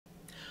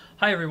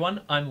Hi everyone,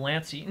 I'm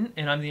Lance Eaton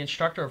and I'm the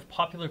instructor of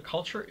Popular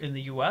Culture in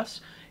the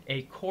US,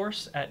 a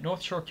course at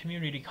North Shore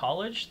Community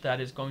College that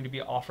is going to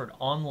be offered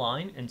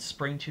online in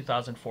spring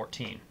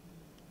 2014.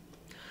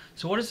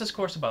 So what is this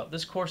course about?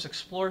 This course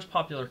explores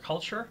popular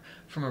culture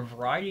from a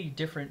variety of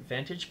different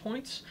vantage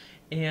points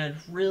and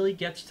really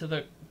gets to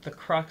the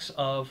crux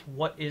of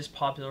what is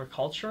popular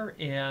culture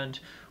and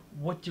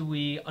what do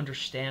we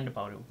understand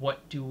about it?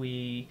 What do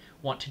we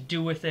want to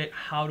do with it?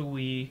 How do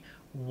we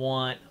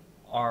want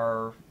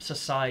our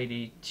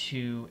society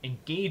to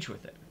engage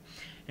with it?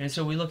 And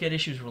so we look at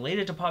issues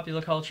related to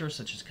popular culture,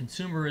 such as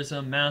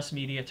consumerism, mass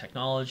media,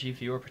 technology,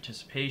 viewer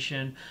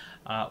participation.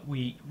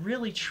 We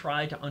really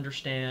try to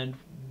understand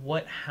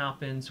what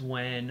happens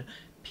when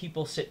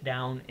people sit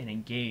down and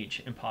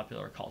engage in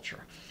popular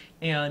culture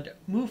and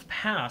move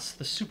past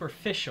the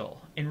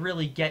superficial and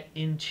really get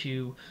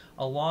into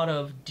a lot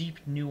of deep,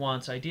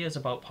 nuanced ideas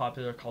about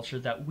popular culture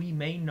that we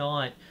may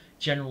not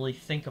generally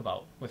think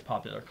about with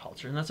popular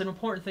culture. And that's an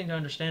important thing to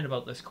understand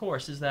about this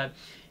course, is that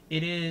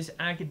it is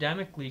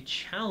academically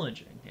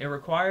challenging. It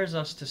requires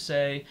us to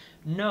say,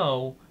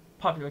 no,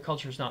 popular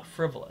culture is not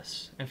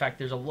frivolous. In fact,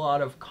 there's a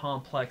lot of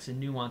complex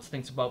and nuanced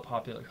things about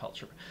popular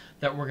culture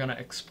that we're going to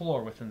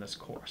explore within this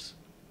course.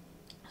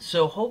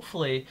 So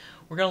hopefully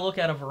we're going to look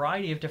at a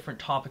variety of different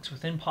topics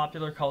within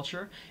popular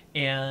culture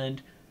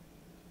and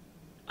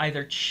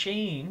either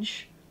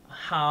change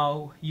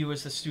how you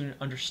as the student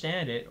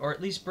understand it, or at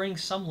least bring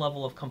some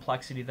level of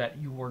complexity that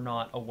you were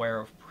not aware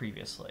of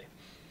previously.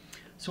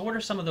 So what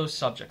are some of those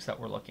subjects that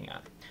we're looking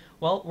at?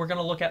 Well, we're going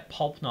to look at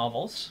pulp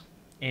novels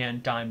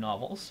and dime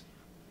novels.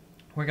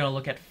 We're going to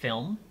look at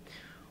film.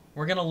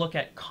 We're going to look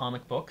at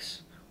comic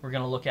books. We're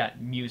going to look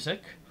at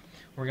music.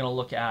 We're going to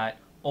look at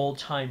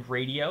old-time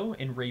radio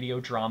and radio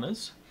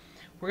dramas.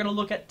 We're going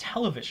to look at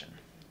television.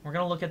 We're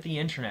going to look at the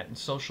internet and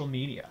social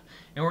media.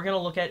 And we're going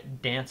to look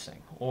at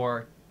dancing,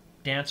 or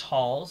dance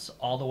halls,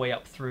 all the way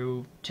up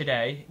through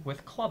today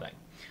with clubbing.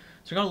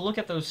 So we're going to look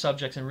at those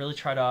subjects and really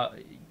try to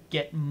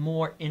get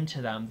more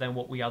into them than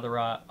what we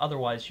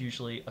otherwise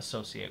usually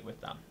associate with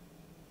them.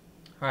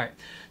 All right,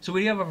 so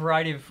we have a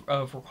variety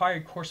of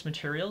required course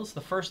materials.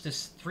 The first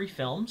is 3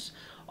 films,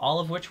 all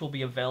of which will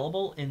be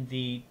available in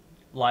the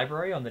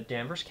library on the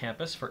Danvers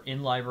campus for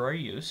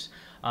in-library use.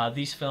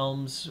 These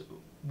films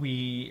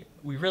we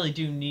really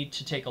do need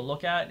to take a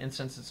look at, and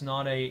since it's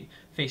not a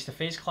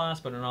face-to-face class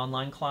but an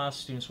online class,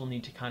 students will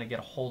need to kind of get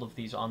a hold of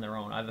these on their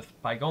own, either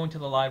by going to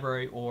the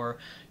library or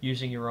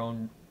using your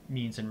own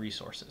means and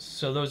resources.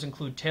 So those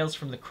include Tales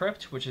from the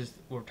Crypt, which is,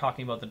 we're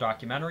talking about the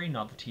documentary,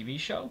 not the TV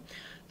show,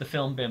 the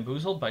film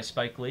Bamboozled by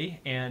Spike Lee,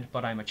 and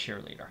But I'm a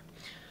Cheerleader.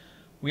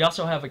 We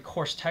also have a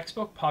course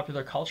textbook,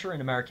 Popular Culture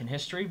in American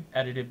History,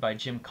 edited by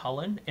Jim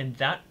Cullen, and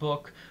that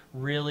book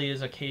really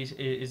is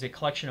a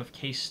collection of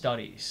case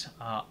studies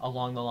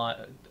along the line,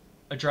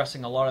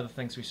 addressing a lot of the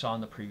things we saw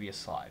in the previous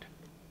slide.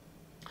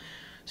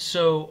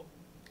 So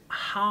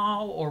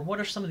how, or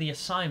what are some of the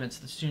assignments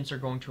that students are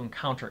going to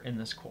encounter in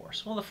this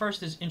course? Well, the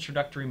first is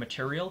introductory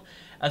material.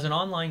 As an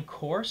online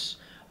course,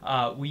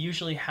 we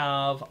usually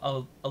have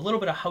a little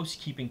bit of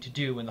housekeeping to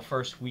do in the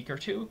first week or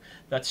two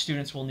that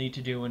students will need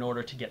to do in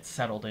order to get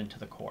settled into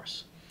the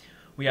course.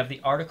 We have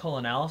the article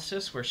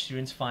analysis, where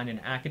students find an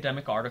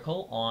academic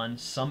article on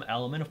some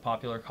element of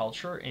popular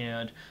culture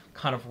and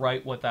kind of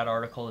write what that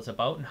article is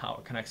about and how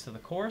it connects to the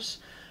course.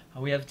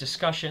 We have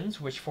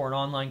discussions, which for an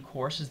online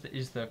course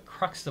is the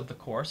crux of the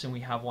course, and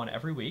we have one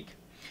every week.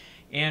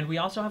 And we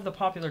also have the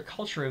popular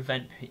culture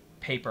event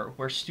paper,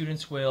 where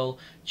students will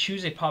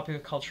choose a popular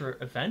culture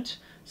event,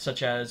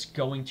 such as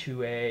going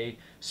to a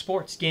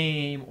sports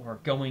game, or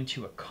going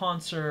to a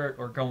concert,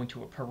 or going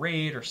to a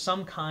parade, or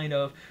some kind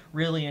of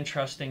really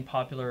interesting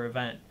popular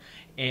event,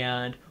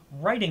 and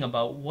writing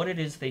about what it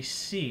is they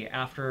see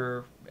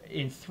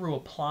through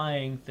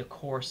applying the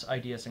course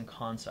ideas and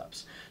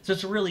concepts. So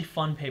it's a really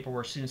fun paper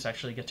where students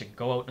actually get to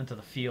go out into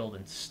the field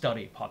and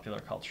study popular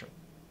culture.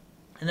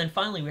 And then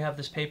finally, we have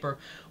this paper,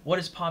 What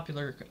is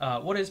popular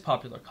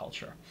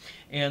culture?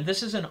 And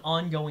this is an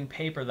ongoing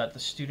paper that the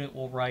student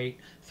will write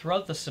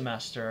throughout the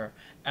semester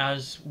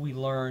as we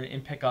learn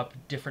and pick up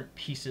different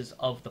pieces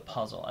of the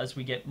puzzle, as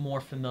we get more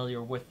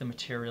familiar with the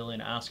material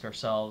and ask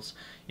ourselves,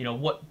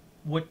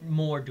 what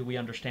more do we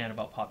understand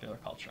about popular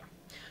culture?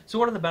 So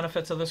what are the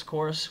benefits of this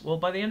course? Well,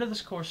 by the end of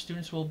this course,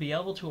 students will be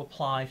able to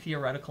apply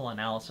theoretical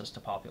analysis to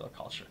popular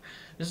culture.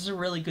 This is a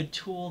really good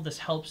tool. This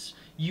helps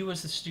you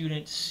as the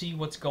student see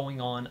what's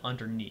going on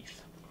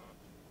underneath.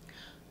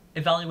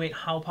 Evaluate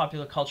how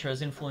popular culture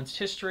has influenced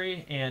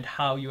history and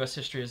how U.S.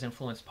 history has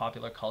influenced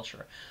popular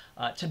culture.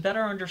 To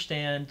better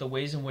understand the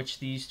ways in which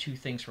these two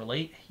things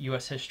relate,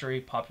 U.S.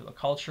 history, popular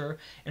culture,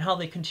 and how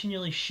they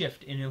continually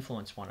shift and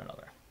influence one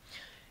another.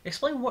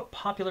 Explain what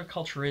popular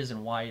culture is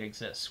and why it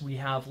exists. We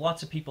have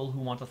lots of people who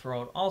want to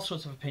throw out all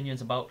sorts of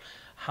opinions about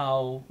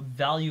how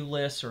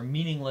valueless or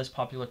meaningless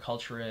popular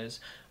culture is,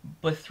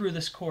 but through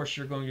this course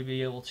you're going to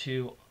be able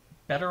to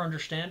better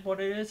understand what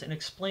it is and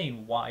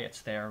explain why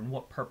it's there and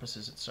what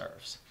purposes it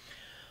serves.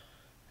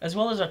 As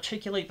well as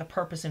articulate the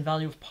purpose and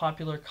value of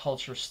popular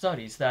culture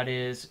studies, that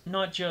is,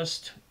 not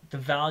just the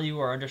value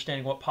or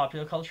understanding what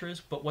popular culture is,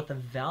 but what the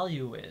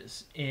value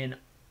is in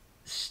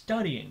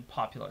studying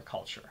popular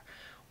culture.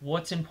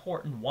 What's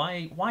important?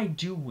 Why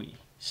do we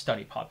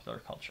study popular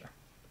culture?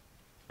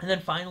 And then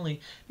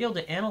finally, be able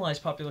to analyze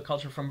popular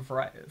culture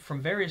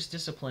from various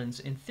disciplines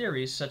in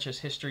theories such as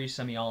history,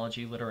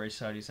 semiology, literary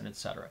studies, and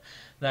etc.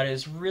 That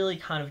is really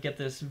kind of get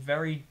this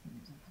very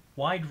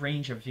wide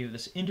range of view,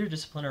 this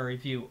interdisciplinary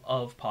view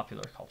of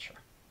popular culture.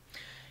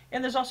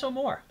 And there's also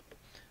more.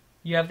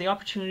 You have the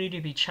opportunity to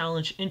be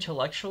challenged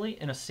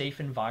intellectually in a safe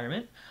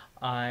environment.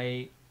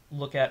 I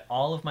look at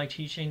all of my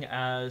teaching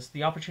as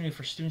the opportunity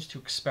for students to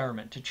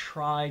experiment, to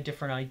try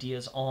different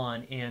ideas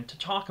on, and to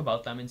talk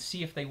about them and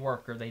see if they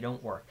work or they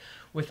don't work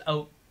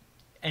without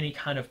any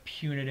kind of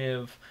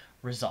punitive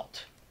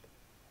result.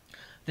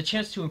 The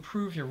chance to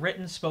improve your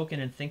written,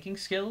 spoken, and thinking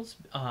skills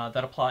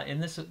that apply,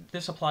 and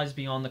this applies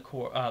beyond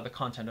the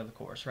content of the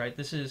course, right?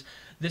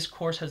 This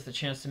course has the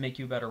chance to make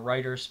you a better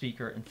writer,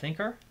 speaker, and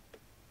thinker.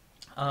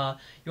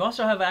 You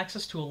also have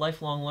access to a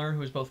lifelong learner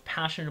who is both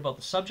passionate about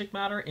the subject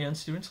matter and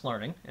students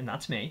learning, and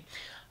that's me.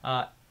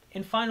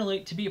 And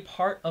finally, to be a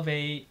part of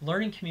a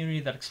learning community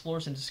that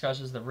explores and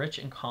discusses the rich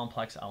and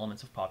complex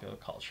elements of popular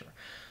culture.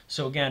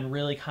 So again,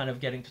 really kind of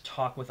getting to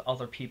talk with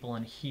other people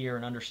and hear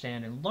and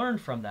understand and learn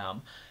from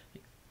them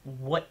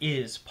what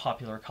is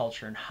popular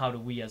culture and how do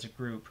we as a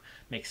group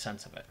make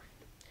sense of it.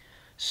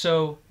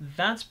 So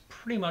that's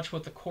pretty much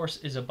what the course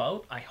is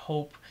about. I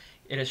hope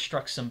it has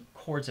struck some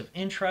chords of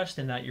interest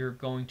and that you're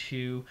going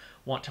to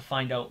want to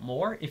find out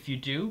more. If you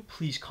do,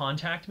 please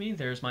contact me.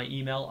 There's my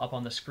email up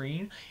on the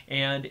screen.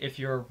 And if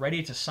you're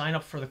ready to sign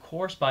up for the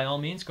course, by all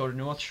means, go to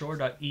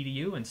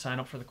northshore.edu and sign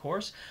up for the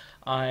course.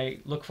 I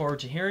look forward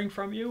to hearing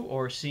from you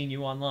or seeing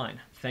you online.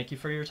 Thank you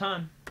for your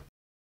time.